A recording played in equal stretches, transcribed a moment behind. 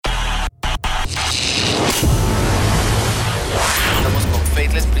Estamos con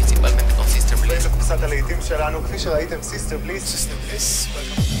Faithless, principalmente con Sister Bliss. קבוצת הלהיטים שלנו, כפי שראיתם, Sister Bliss. Sister Bliss,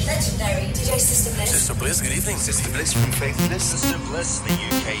 welcome. Legendary DJ Sister Bliss. Sister Bliss, good evening. Sister Bliss from Faithless. Sister Bliss, the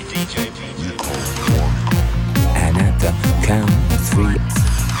UK DJ. And at the count of 3,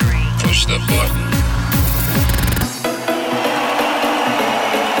 push the button.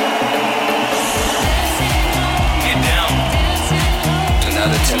 Get down. Do not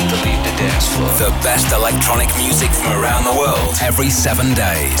attempt to leave the dance floor. the best electronic music from around the world every 7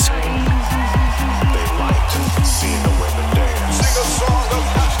 days. They like seeing the women dance. Sing a song of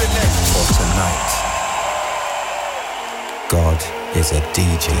happiness. For tonight, God is a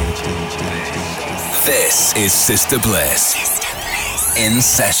DJ. This is Sister Bliss. In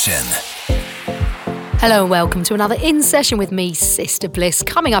session. Hello and welcome to another In Session with me, Sister Bliss.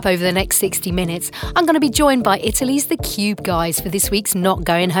 Coming up over the next 60 minutes, I'm going to be joined by Italy's The Cube Guys for this week's Not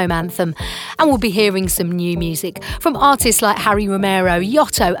Going Home anthem. And we'll be hearing some new music from artists like Harry Romero,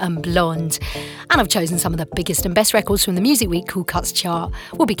 Yotto and Blonde. And I've chosen some of the biggest and best records from the Music Week Cool Cuts chart.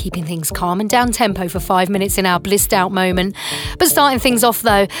 We'll be keeping things calm and down-tempo for 5 minutes in our blissed out moment. But starting things off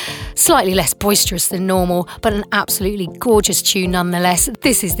though, slightly less boisterous than normal, but an absolutely gorgeous tune nonetheless.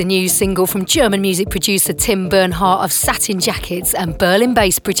 This is the new single from German music producer Tim Bernhardt of Satin Jackets and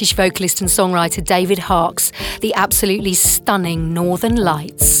Berlin-based British vocalist and songwriter David Harks, the absolutely stunning Northern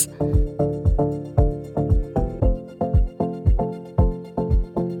Lights.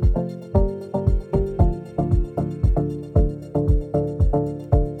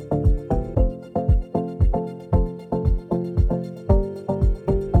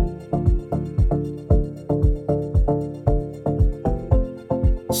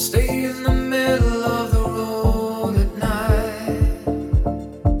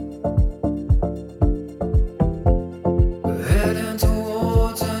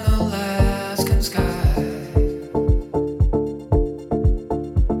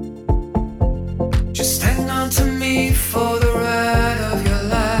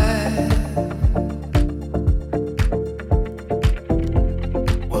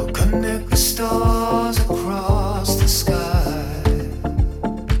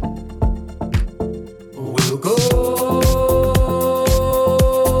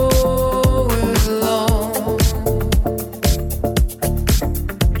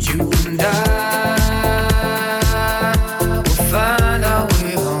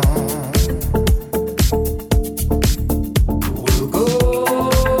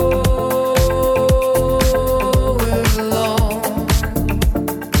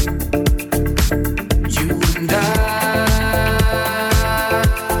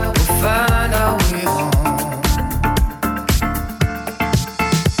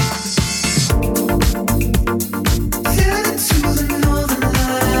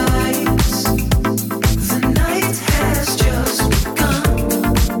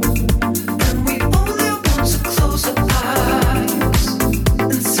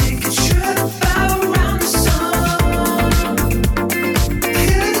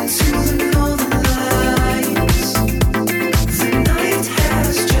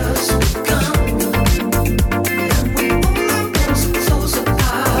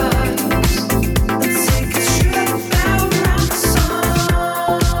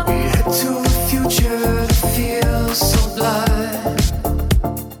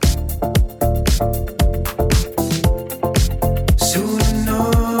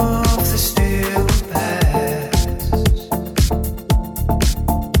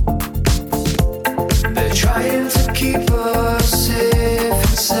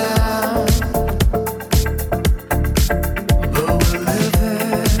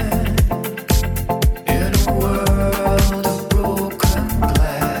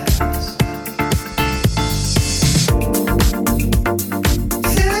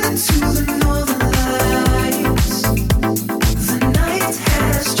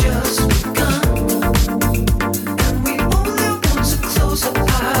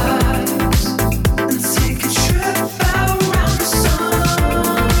 Take a trip around the sun.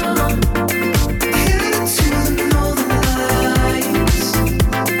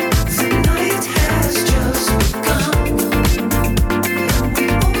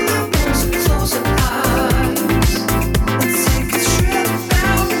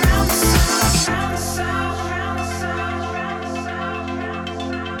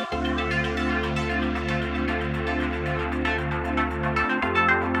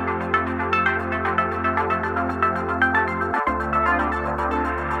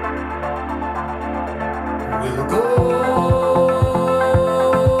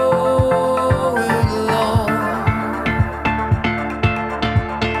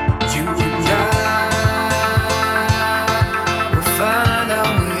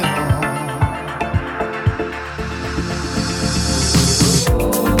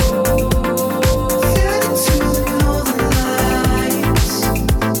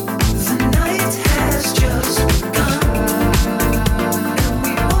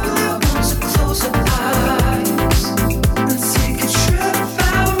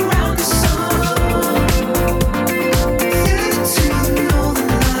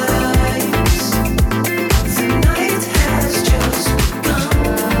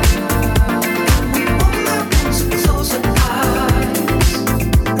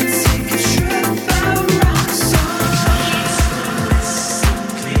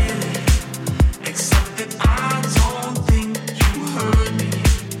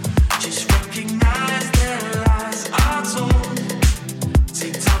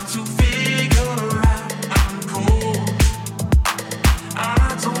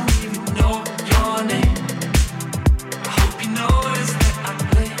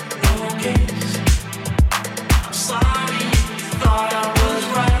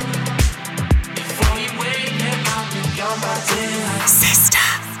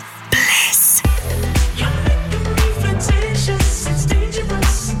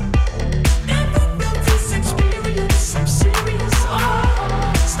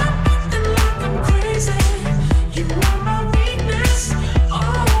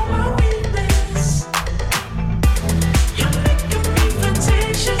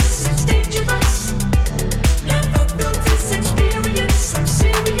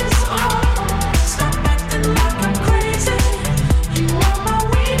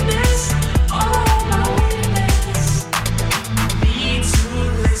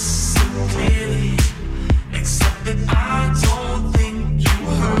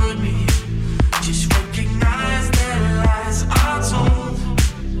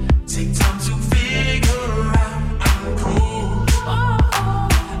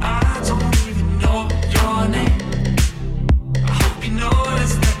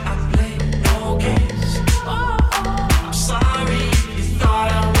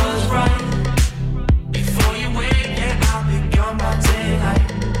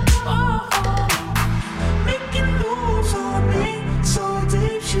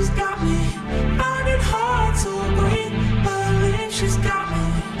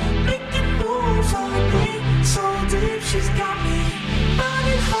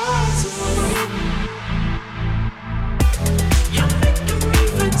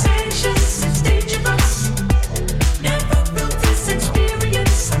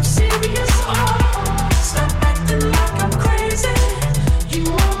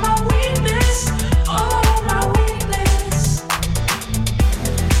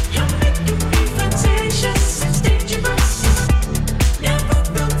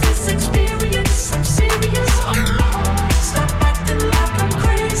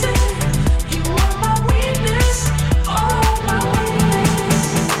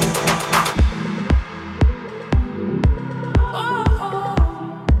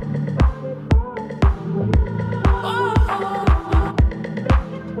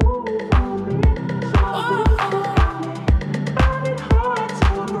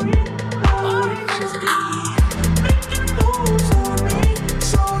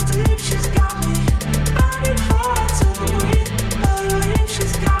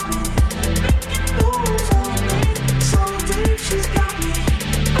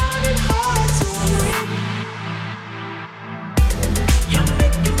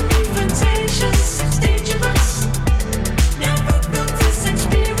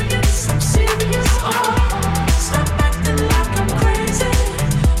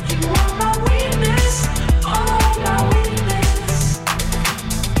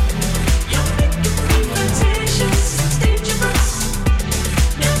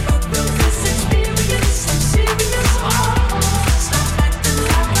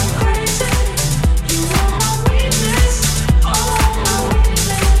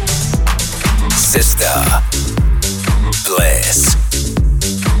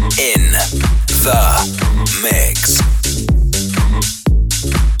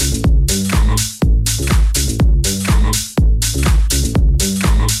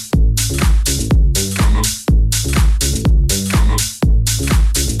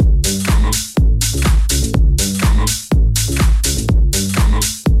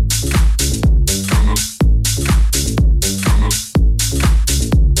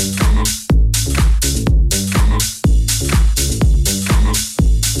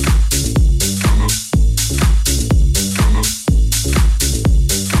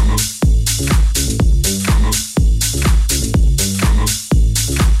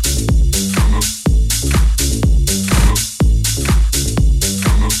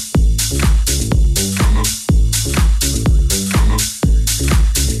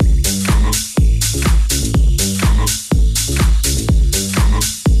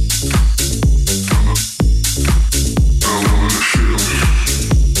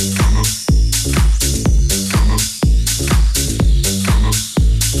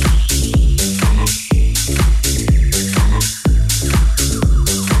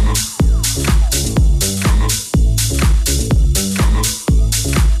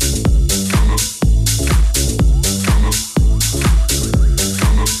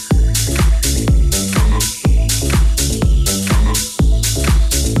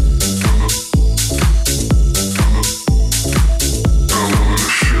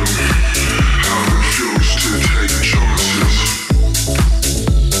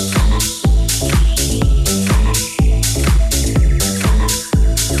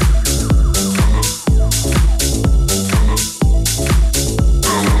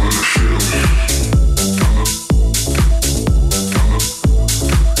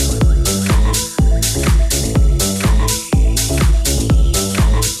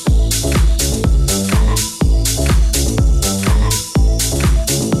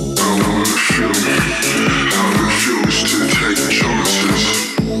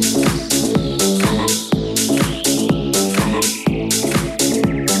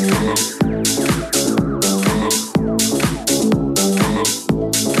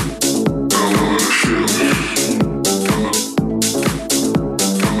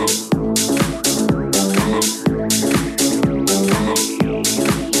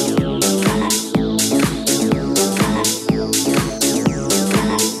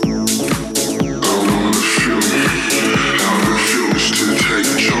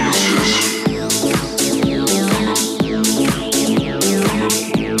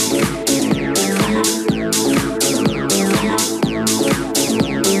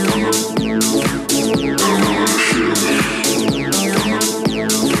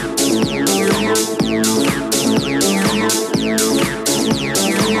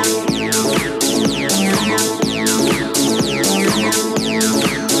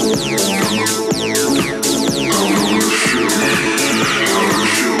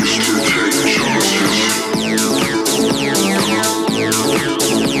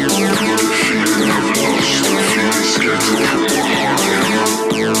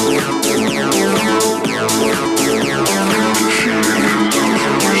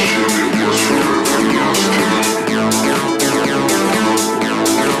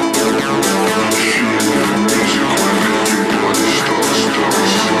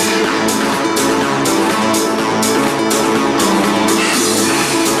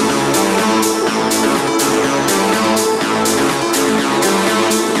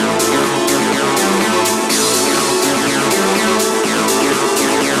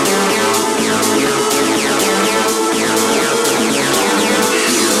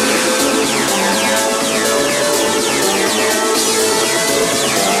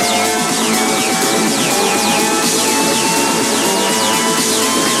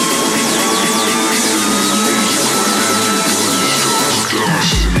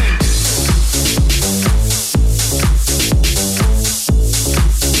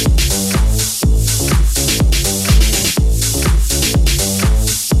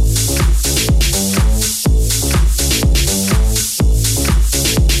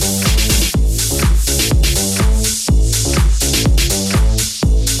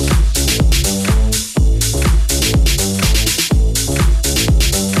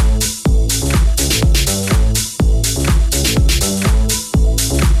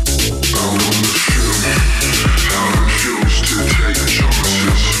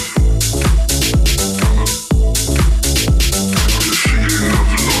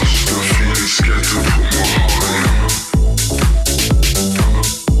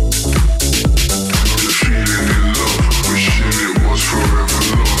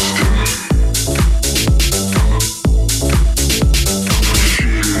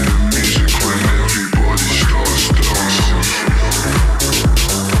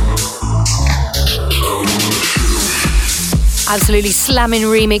 Absolutely slamming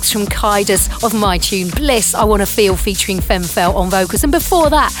remix from Kaidas of my tune Bliss, I Wanna Feel featuring Femfel on vocals. And before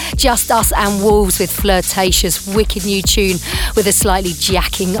that, Just Us and Wolves with Flirtatious, wicked new tune with a slightly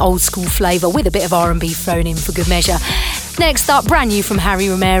jacking old school flavour with a bit of R&B thrown in for good measure. Next up, brand new from Harry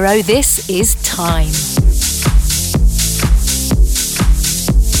Romero, this is Time.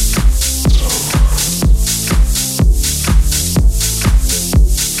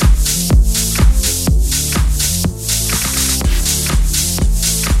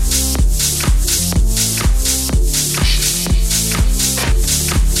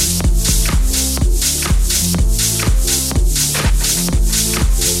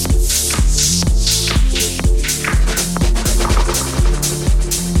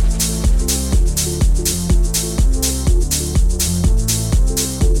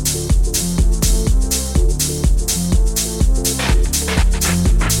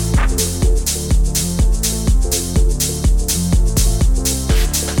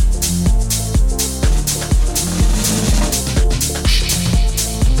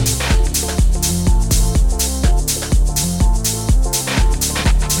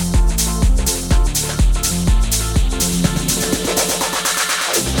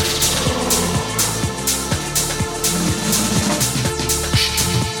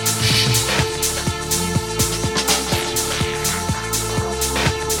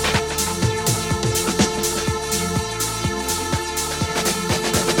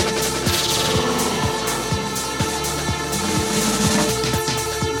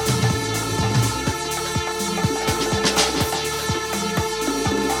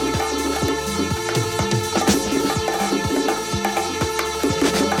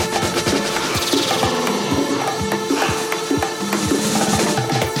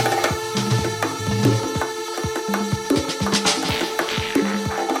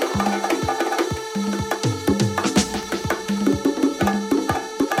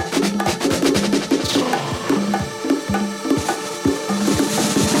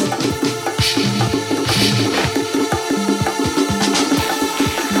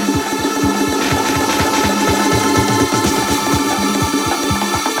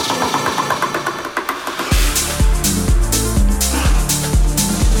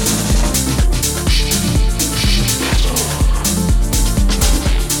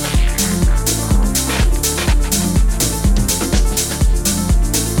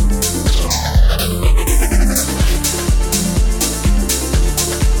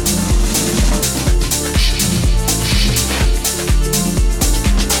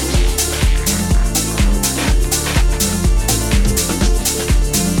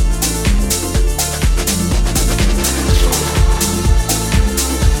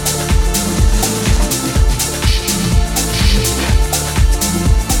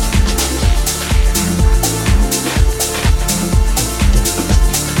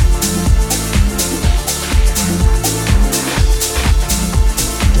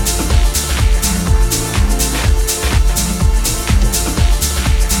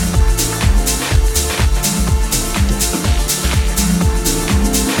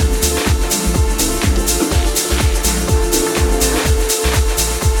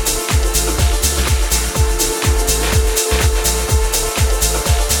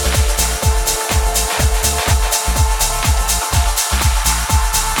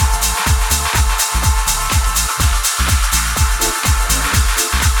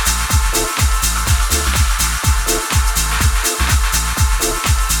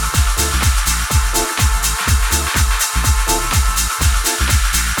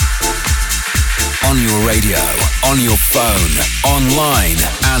 radio, on your phone, online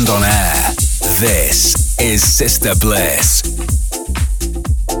and on air. This is Sister Bliss.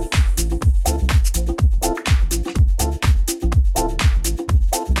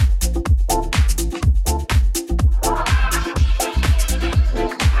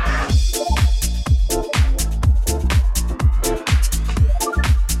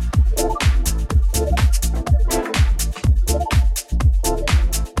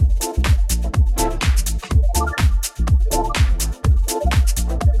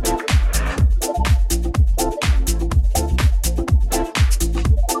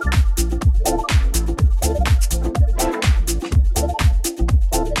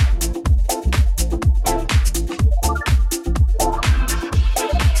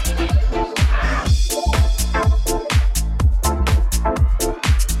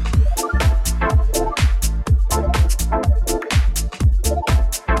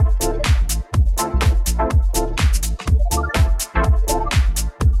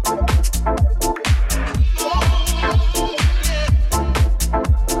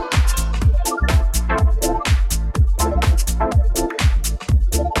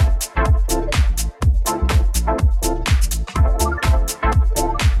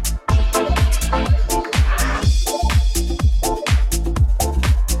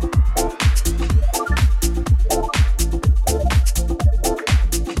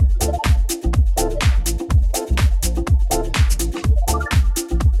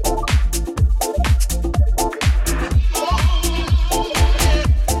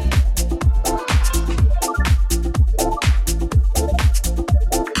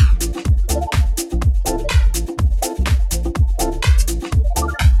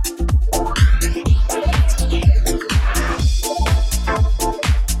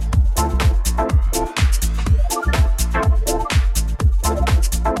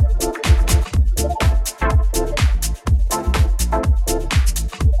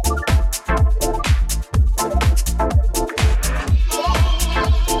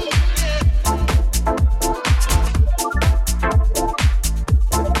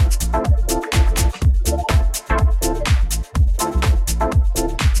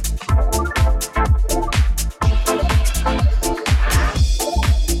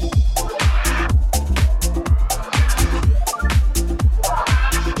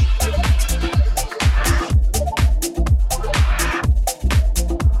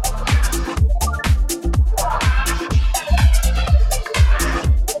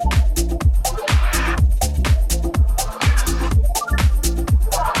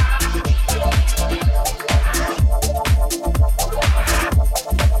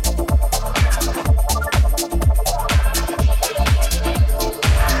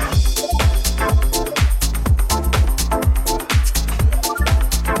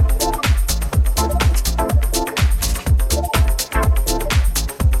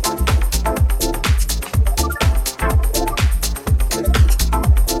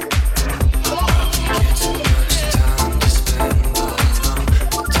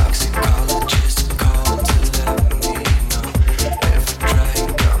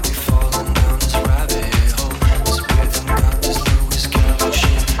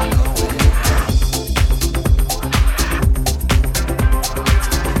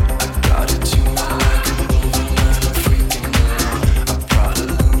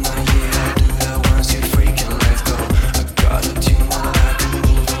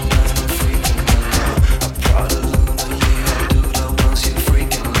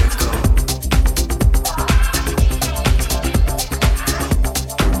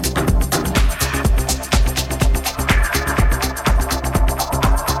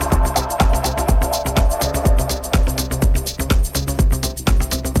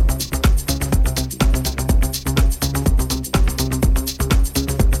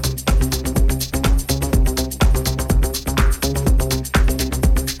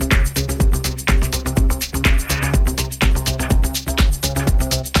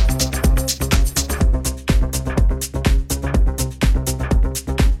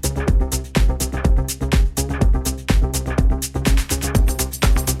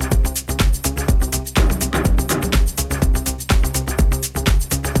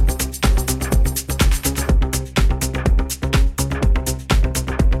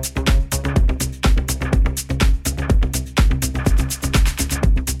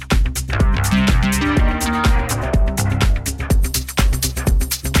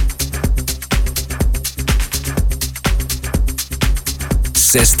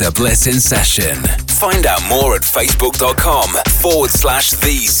 Sister Bliss in session. Find out more at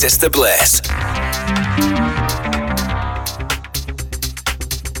facebook.com/The Sister Bliss.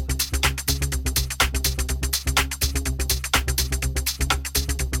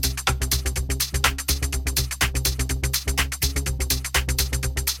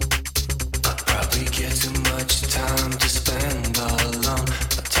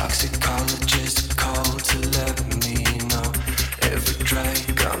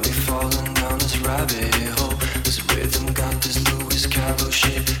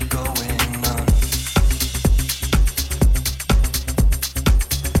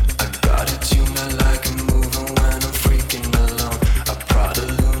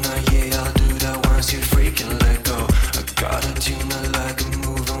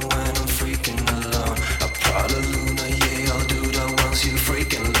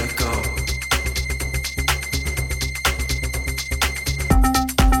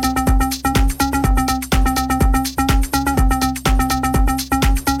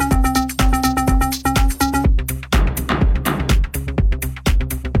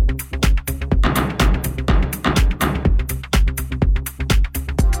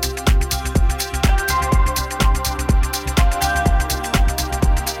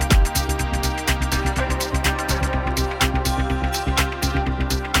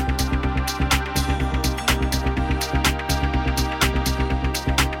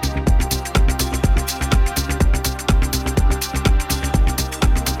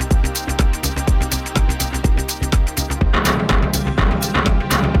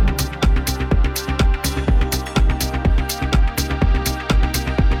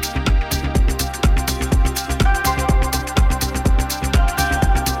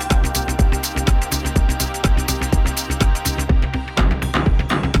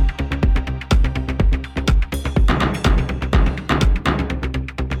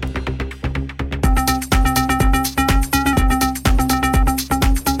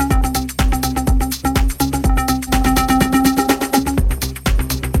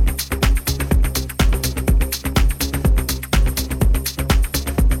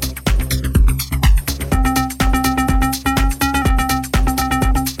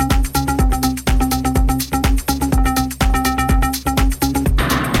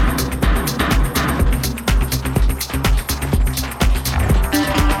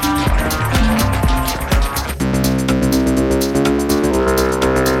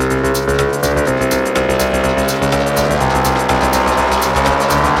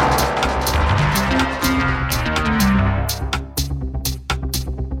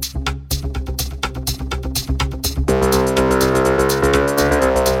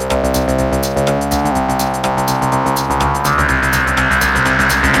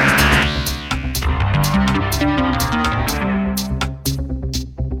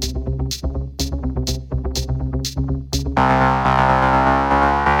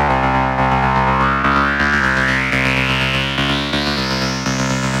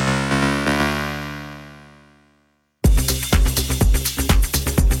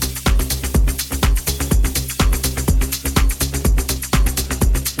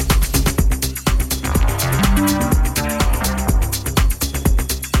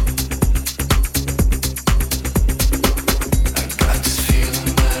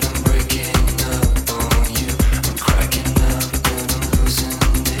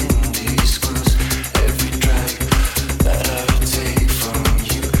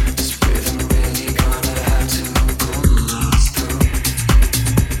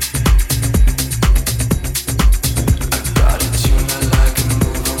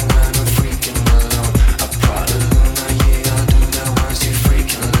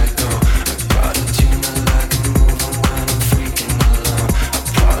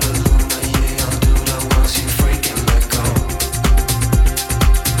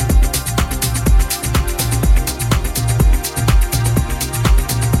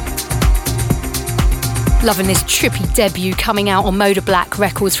 Loving this trippy debut coming out on Moda Black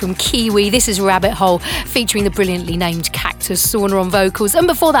Records from Kiwi. This is Rabbit Hole, featuring the brilliantly named Cactus Sauna on vocals. And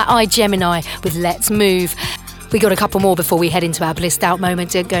before that, iGemini with Let's Move. We got a couple more before we head into our blissed out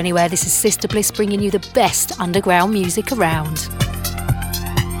moment. Don't go anywhere. This is Sister Bliss bringing you the best underground music around.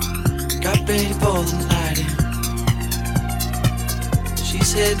 Got ready for the lighting.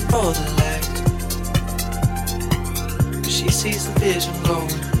 She's heading for the light. She sees the vision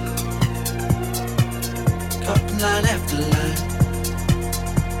going. Up line after line.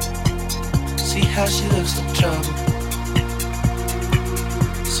 See how she looks like trouble.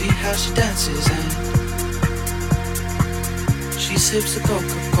 See how she dances and she sips the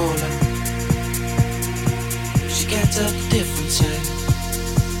Coca-Cola. She can't tell the difference.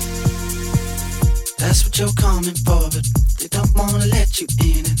 That's what you're coming for, but they don't wanna let you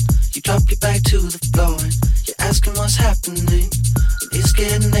in. And you drop your back to the floor and you're asking what's happening. And it's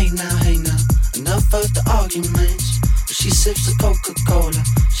getting late now, hey now. Enough of the arguments. But she sips the Coca-Cola.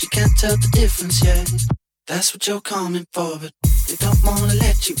 She can't tell the difference yet. That's what you're coming for, but they don't wanna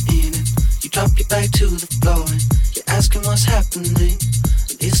let you in. And you drop your back to the floor and you're asking what's happening.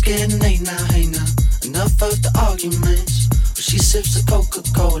 And it's getting late now, hey now. Enough of the arguments. But she sips the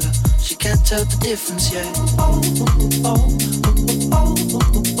Coca-Cola. She can't tell the difference yet.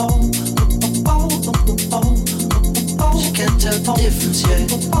 She can't tell the difference yet.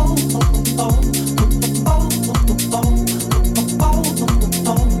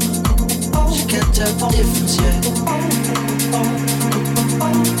 She can't tell the difference yet.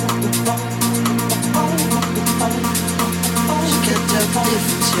 She can't tell the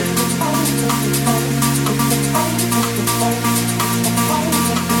difference yet. She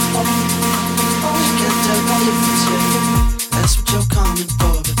can't tell the difference yet. That's what you're coming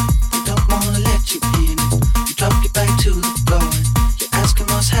for, but they don't wanna let you in. You drop your back to the floor and you're asking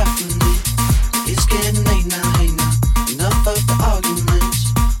what's happening. It's getting late now, hey now. Enough of the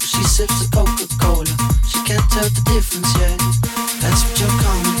arguments. But she sips the Coca-Cola. She can't tell the difference yet. That's what you're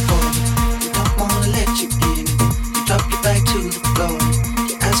coming for, but they don't wanna let you in. You drop your back to the floor and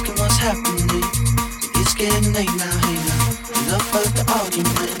you're asking what's happening. It's getting late now, hey now. Enough of the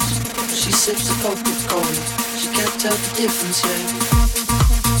arguments. She sips the Coca-Cola. She can't tell the difference yet.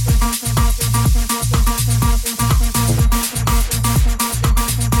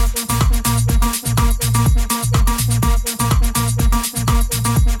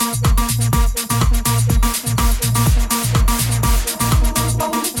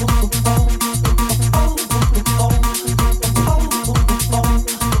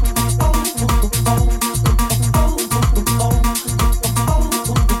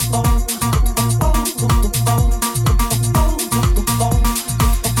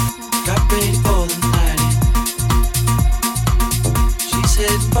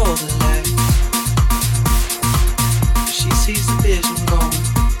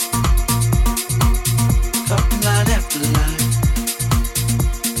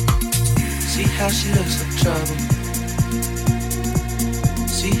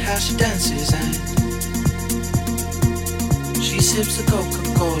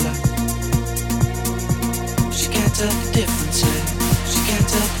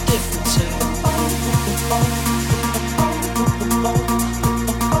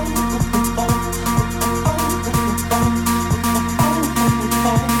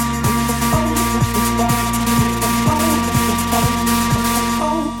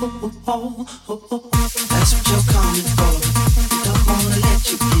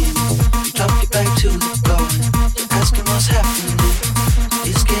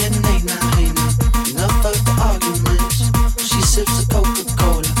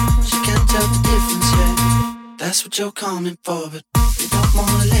 You're coming for, but they don't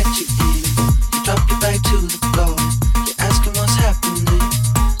wanna let you in. You drop your back to the floor and you're asking what's happening.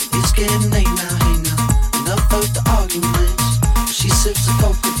 It's getting late now, hey now. Enough of the arguments. But she sips the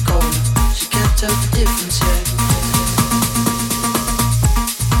Coca-Cola. She can't tell the difference yet.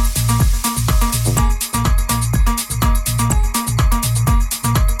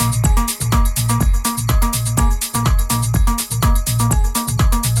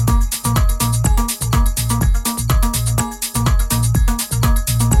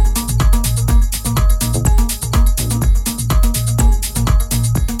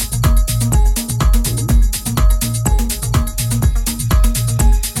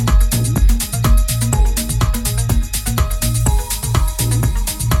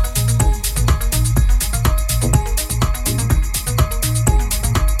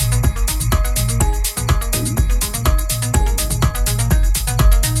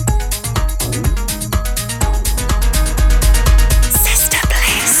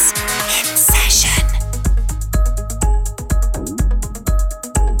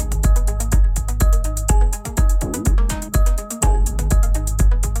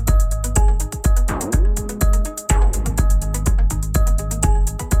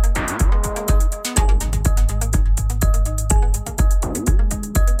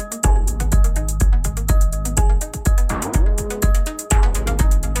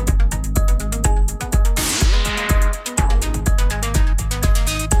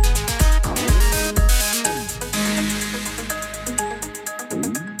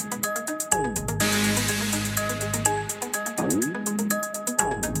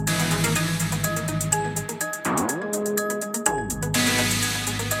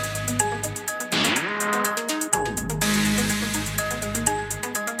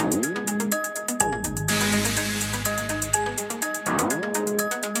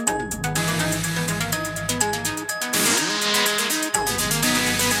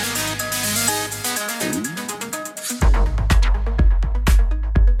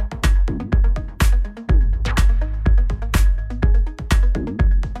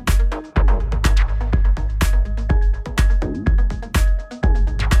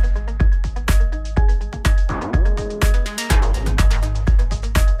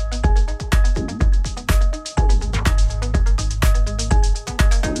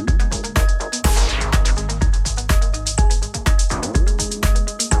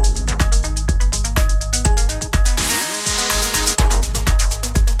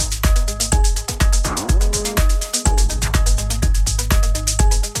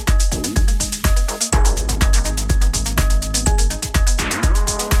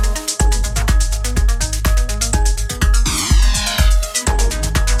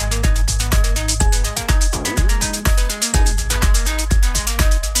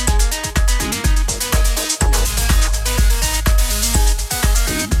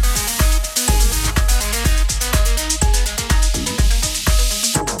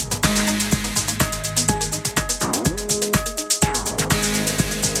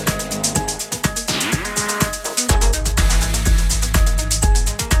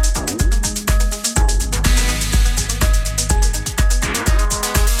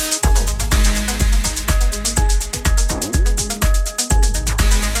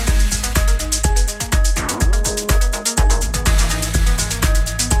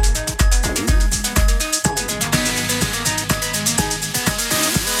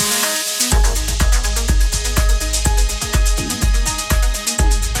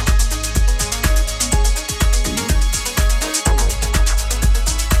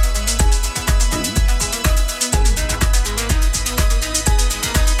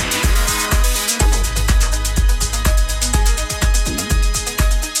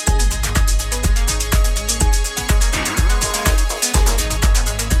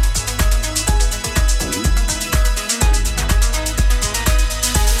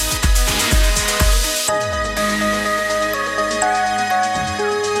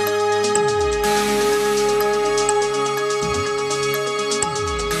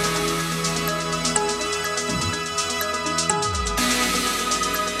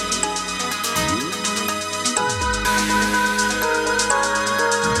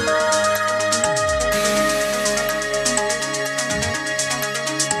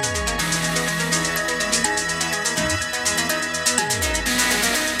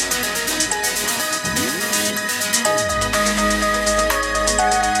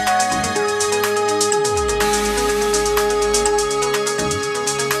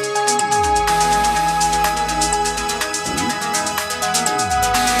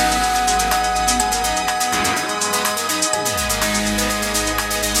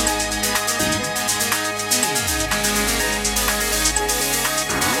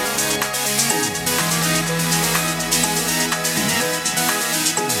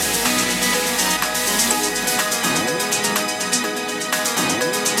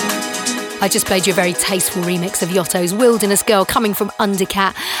 I just played you a very tasteful remix of Yotto's Wilderness Girl coming from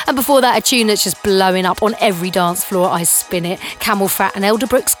Undercat. And before that, a tune that's just blowing up on every dance floor, I Spin It, Camel Fat and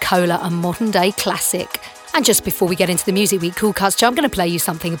Elderbrooks, Cola, a modern day classic. And just before we get into the Music Week Cool Cuts chart, I'm going to play you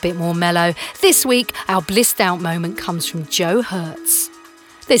something a bit more mellow. This week, our blissed out moment comes from Joe Hertz.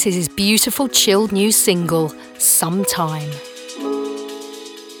 This is his beautiful, chilled new single, Sometime.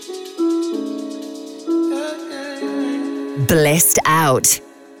 Blissed Out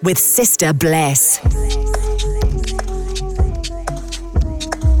with Sister Bliss.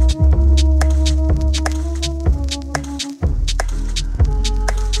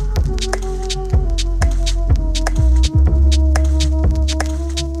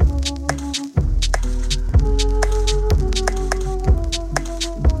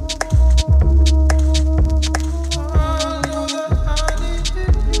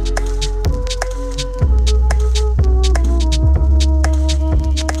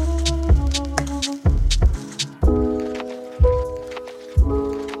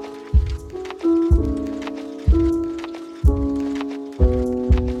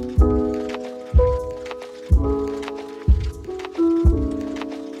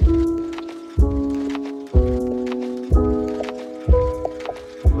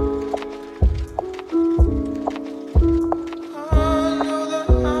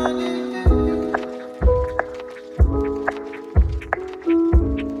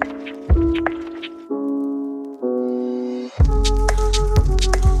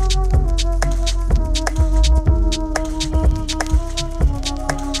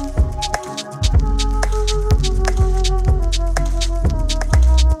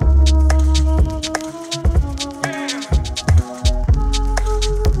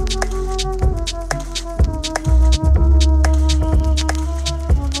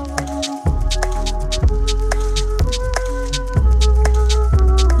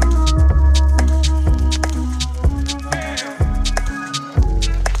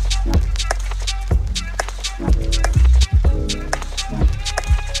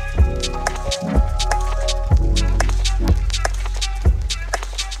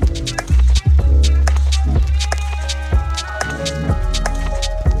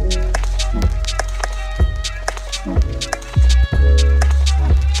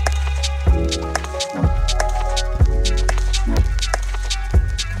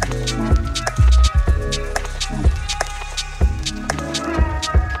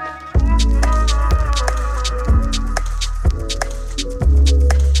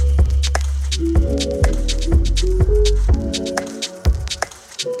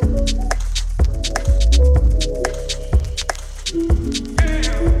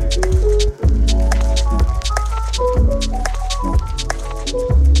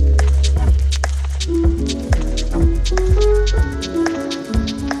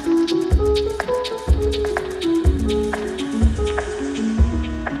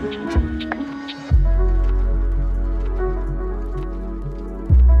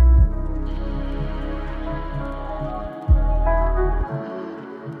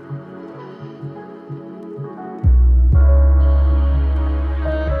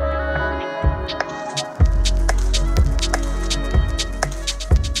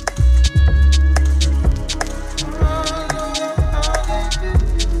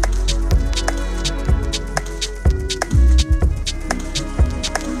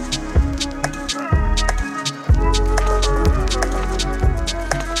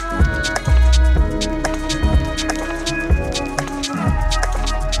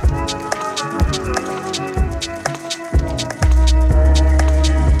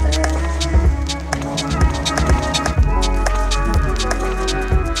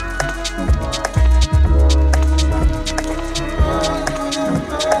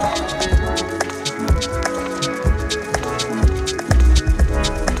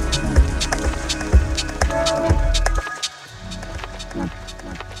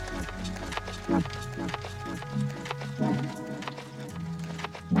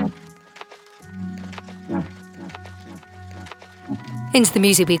 Into the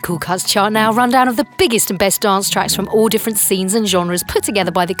Music Week Cool Cuts chart now, rundown of the biggest and best dance tracks from all different scenes and genres put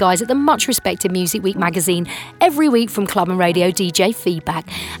together by the guys at the much respected Music Week magazine every week from club and radio DJ feedback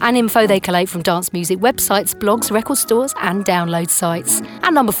and info they collate from dance music websites, blogs, record stores and download sites.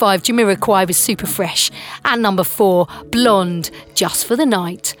 At number 5, Jamiroquai with Super Fresh. At number 4, Blonde, Just for the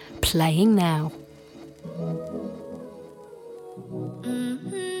Night, playing now.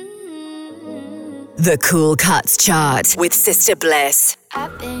 The Cool Cuts chart with Sister Bliss.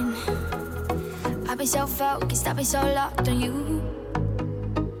 I've been so focused, I've been so locked on you.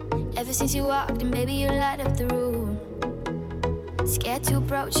 Ever since you walked in, baby, you light up the room. Scared to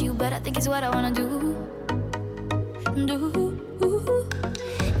approach you, but I think it's what I wanna do.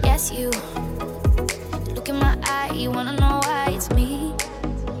 Yes, you look in my eye, you wanna know why it's me.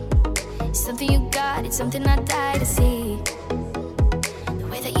 It's something you got, it's something I die to see. The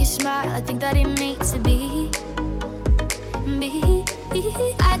way that you smile, I think that it needs to be.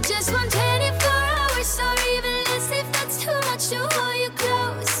 I just want 24 hours or even less if that's too much to hold you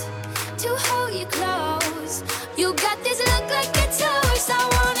close. To hold you close. You got this look like it's ours. I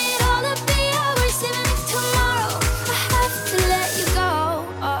want it all to be ours. Even if tomorrow I have to let you go.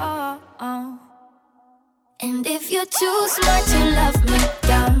 And if you're too smart to love me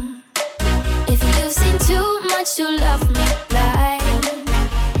dumb, if you've seen too much to love me blind,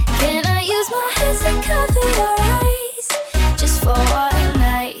 can I use my hands to cover your eyes? Just for one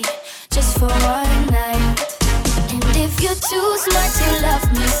night, just for one night. And if you're too smart to love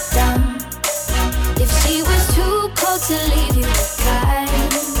me dumb, if she was too cold to leave you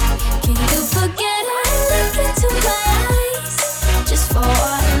kind, can you forget her and look into my eyes? Just for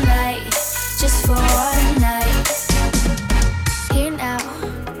one night, just for one night. Here now,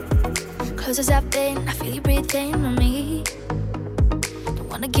 close as I've been, I feel you breathing on me. Don't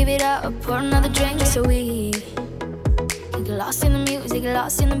wanna give it up, pour another drink just so we can get lost in the music, get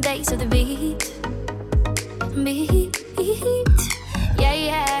lost in the bass of the beat. Yeah,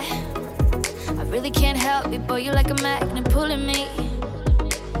 yeah. I really can't help it, boy, you're like a magnet pulling me.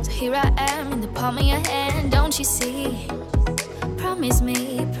 So here I am in the palm of your hand, don't you see? Promise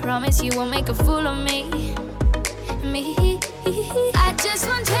me, promise you won't make a fool of me. I just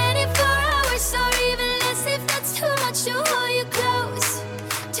want 24 hours or even less if that's too much to hold you close.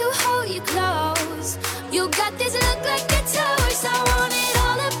 To hold you close. You got this look like it's ours. I want it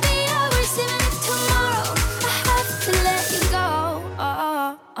all to be ours. Even if tomorrow I have to let you go.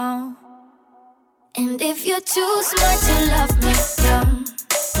 And if you're too smart to love me dumb,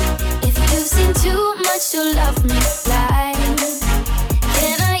 if you've seen too much to love me blind,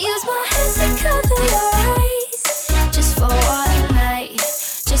 can I use my hands to cover your eyes? Just for one night,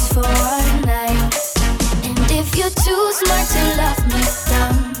 just for one night. And if you're too smart to love me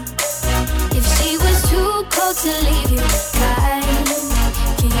dumb, if she was too cold to leave you kind,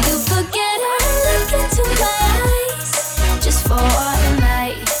 can you forget her and look into my eyes? Just for one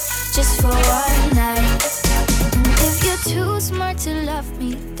night, just for one night. And if you're too smart to love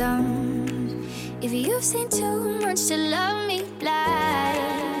me dumb, if you've seen too much to love me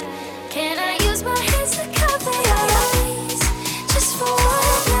blind, can I use my hands to cover your eyes? Just for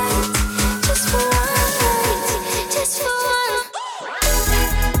one night, just for one night, just for one.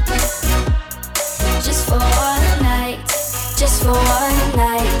 Just for one night, just for one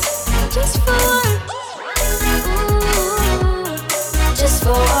night, just for one. Ooh. Just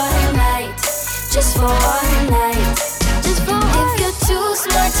for one night, just for one night, just for one. If you're too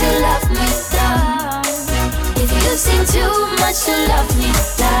smart to love me dumb, if you've seen too much to love me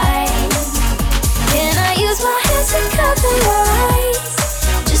blind, can I use my hands to cover your eyes?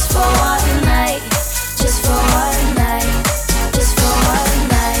 Just for one night, just for one night, just for one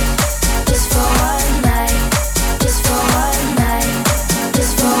night, just for one night, just for one night,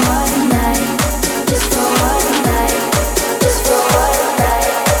 just for one night, just for one night, just for one night, just for one night,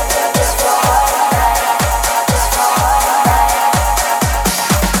 just for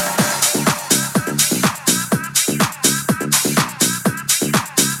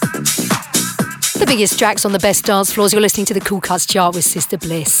The biggest tracks on the best dance floors. You're listening to the Cool Cuts chart with Sister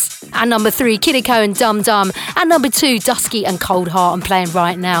Bliss. And number 3, Kidiko and Dum Dum. And number 2, Dusky and Cold Heart. I'm playing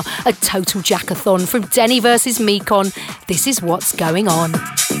right now a total jackathon from Denny versus Mekon. This is what's going on.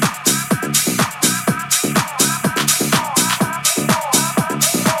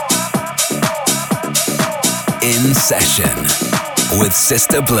 In Session with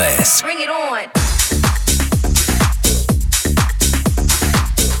Sister Bliss. Bring it on.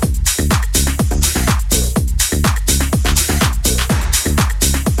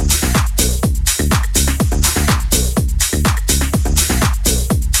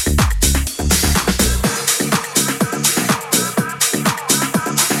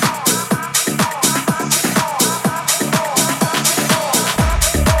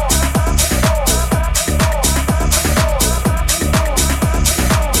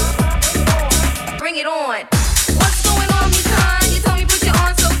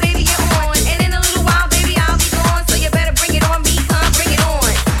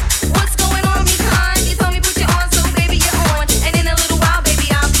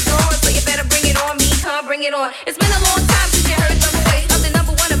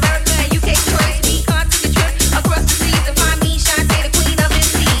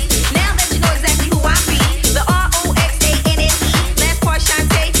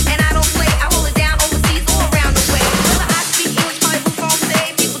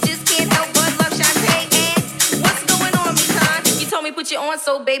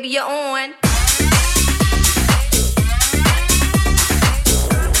 so baby, you're on.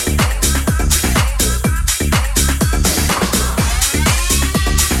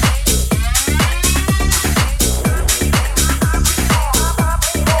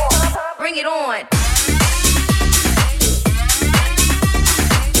 Bring it on.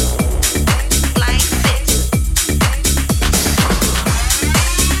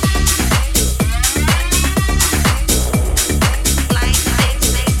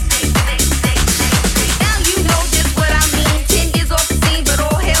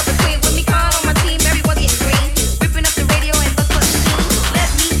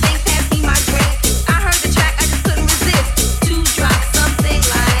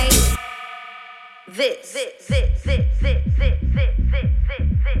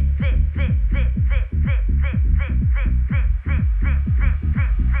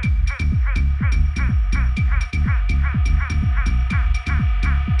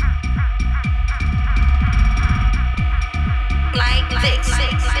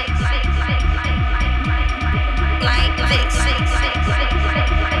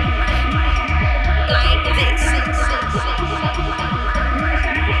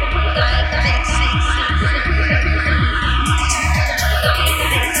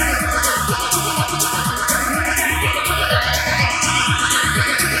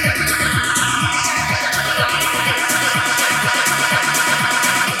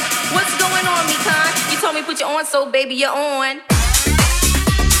 So baby, you're on.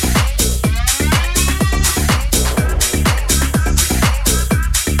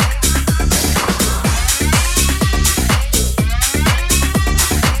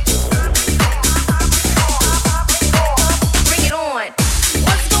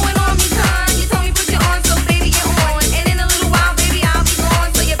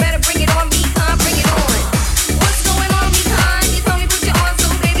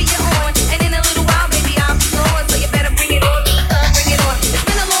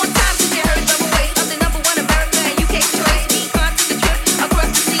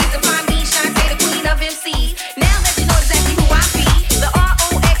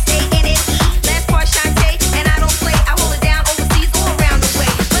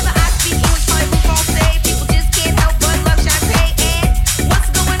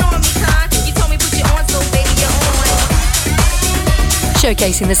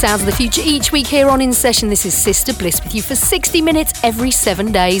 Showcasing the sounds of the future each week here on In Session. This is Sister Bliss with you for 60 minutes every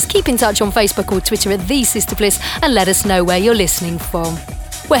 7 days. Keep in touch on Facebook or Twitter at The Sister Bliss and let us know where you're listening from.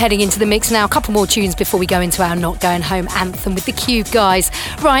 We're heading into the mix now. A couple more tunes before we go into our Not Going Home anthem with the Cube guys.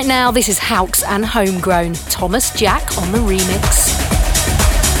 Right now, this is Haux and Homegrown. Thomas Jack on the remix.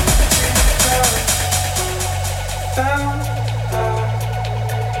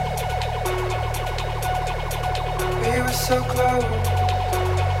 We were so close.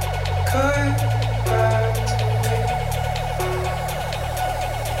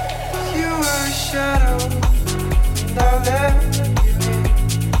 You were a shadow, now let you in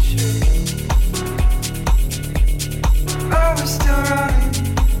shade. I was still running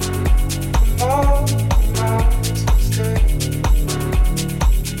from all the mountains to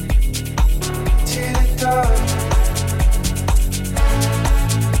the dark.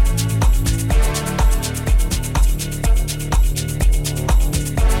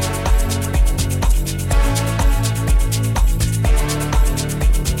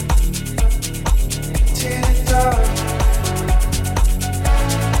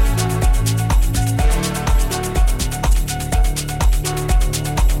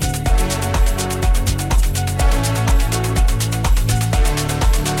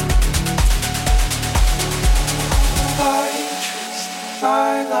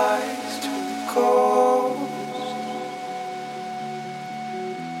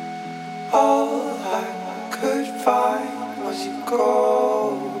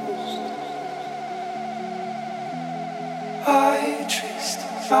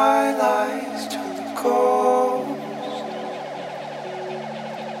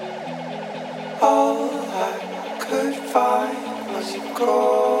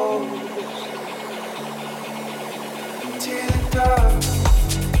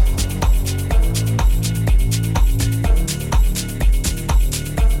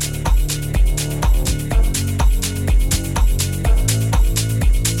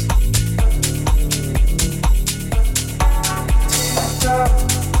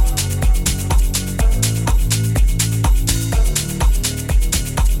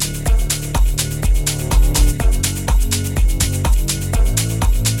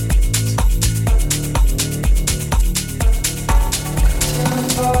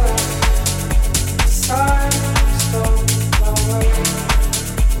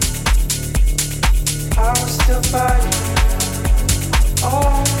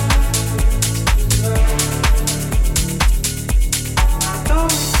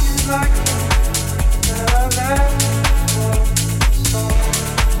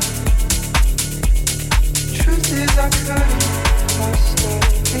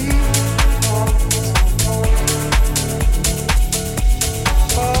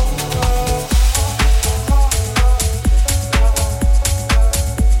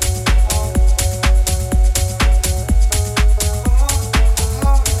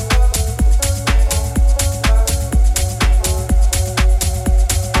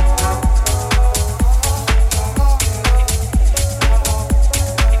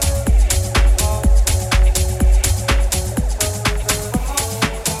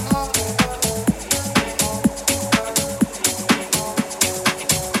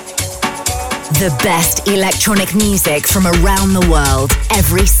 The best electronic music from around the world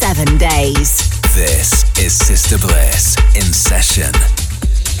every 7 days. This is Sister Bliss in session.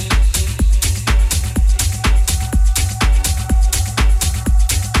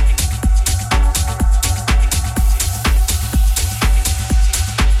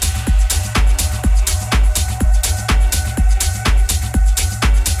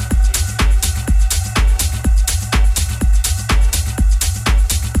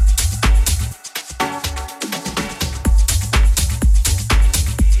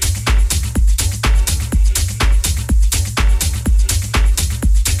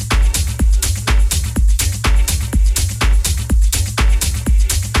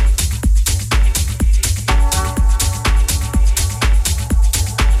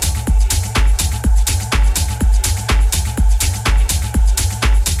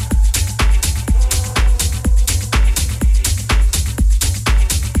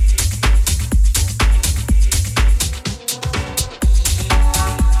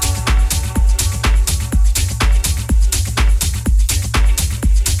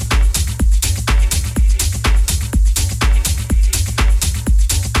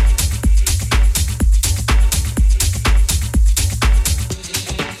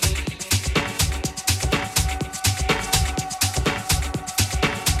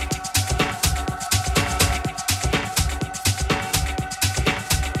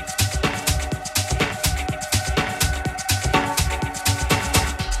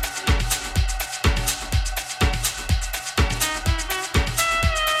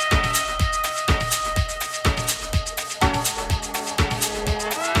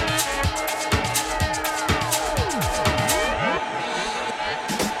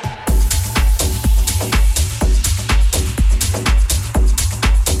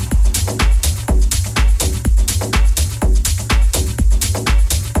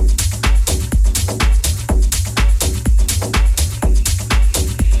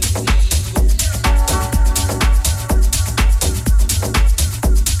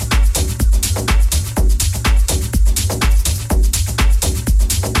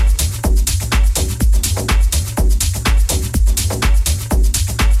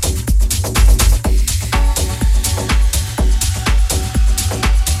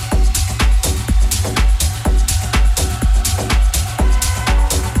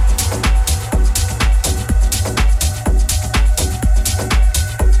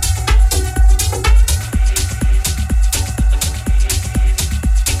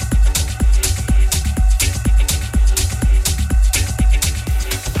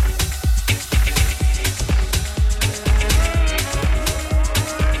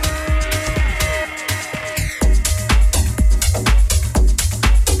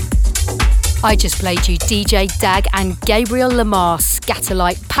 I just played you DJ Dag and Gabriel Lamar,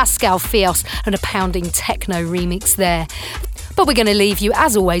 Scatterlight, Pascal Fios and a pounding techno remix there. But we're going to leave you,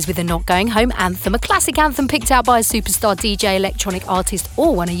 as always, with a Not Going Home anthem, a classic anthem picked out by a superstar DJ, electronic artist,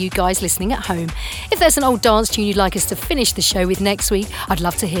 or one of you guys listening at home. If there's an old dance tune you'd like us to finish the show with next week, I'd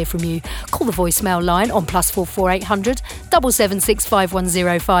love to hear from you. Call the voicemail line on +44 800 776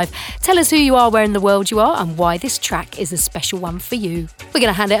 5105. Tell us who you are, where in the world you are, and why this track is a special one for you. We're going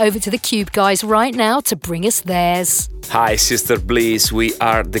to hand it over to the Cube guys right now to bring us theirs. Hi, Sister Bliss. We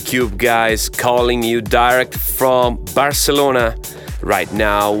are the Cube guys calling you direct from Barcelona. Right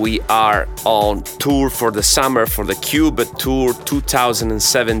now we are on tour for the summer for the Cube Tour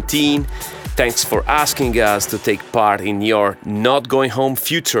 2017. Thanks for asking us to take part in your Not Going Home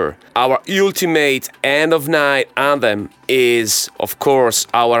future. Our ultimate end of night anthem is, of course,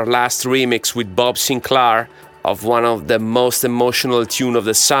 our last remix with Bob Sinclair of one of the most emotional tunes of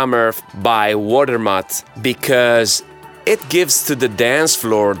the summer by Watermat, because it gives to the dance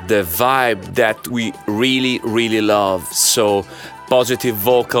floor the vibe that we really, really love. So positive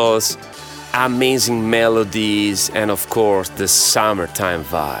vocals, amazing melodies, and of course the summertime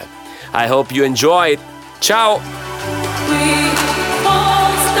vibe. I hope you enjoy it. Ciao!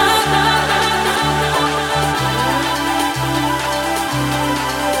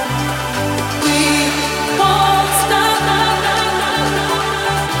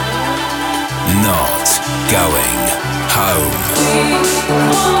 Not going home.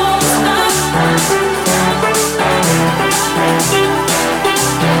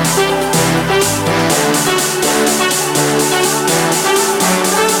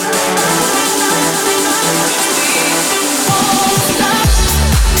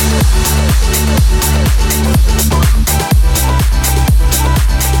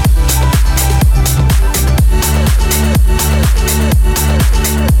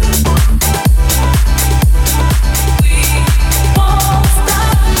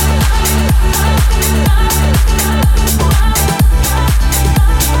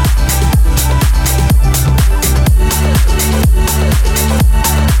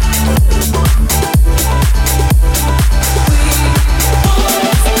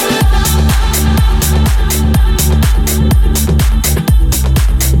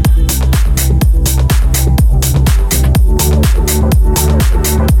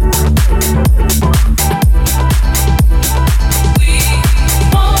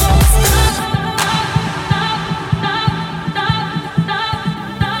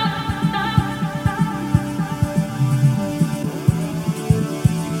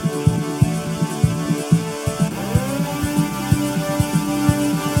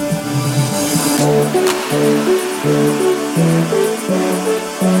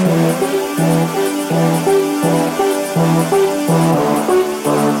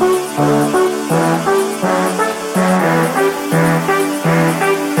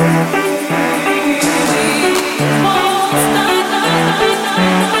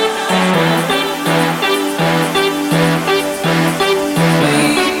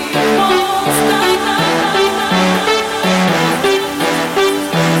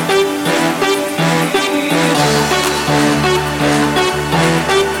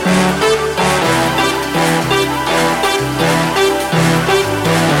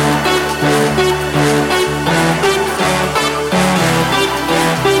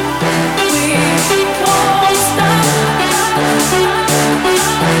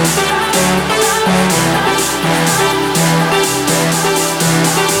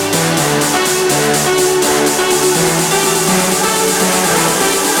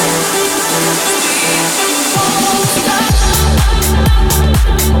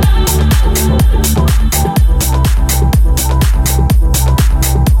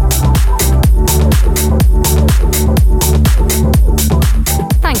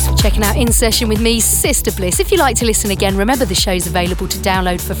 In Session with me, Sister Bliss. If you like to listen again, remember the show's available to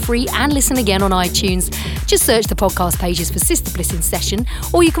download for free and listen again on iTunes. Just search the podcast pages for Sister Bliss In Session,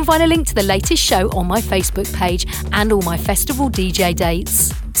 or you can find a link to the latest show on my Facebook page and all my festival DJ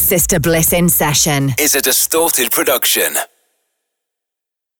dates. Sister Bliss In Session is a Distorted production.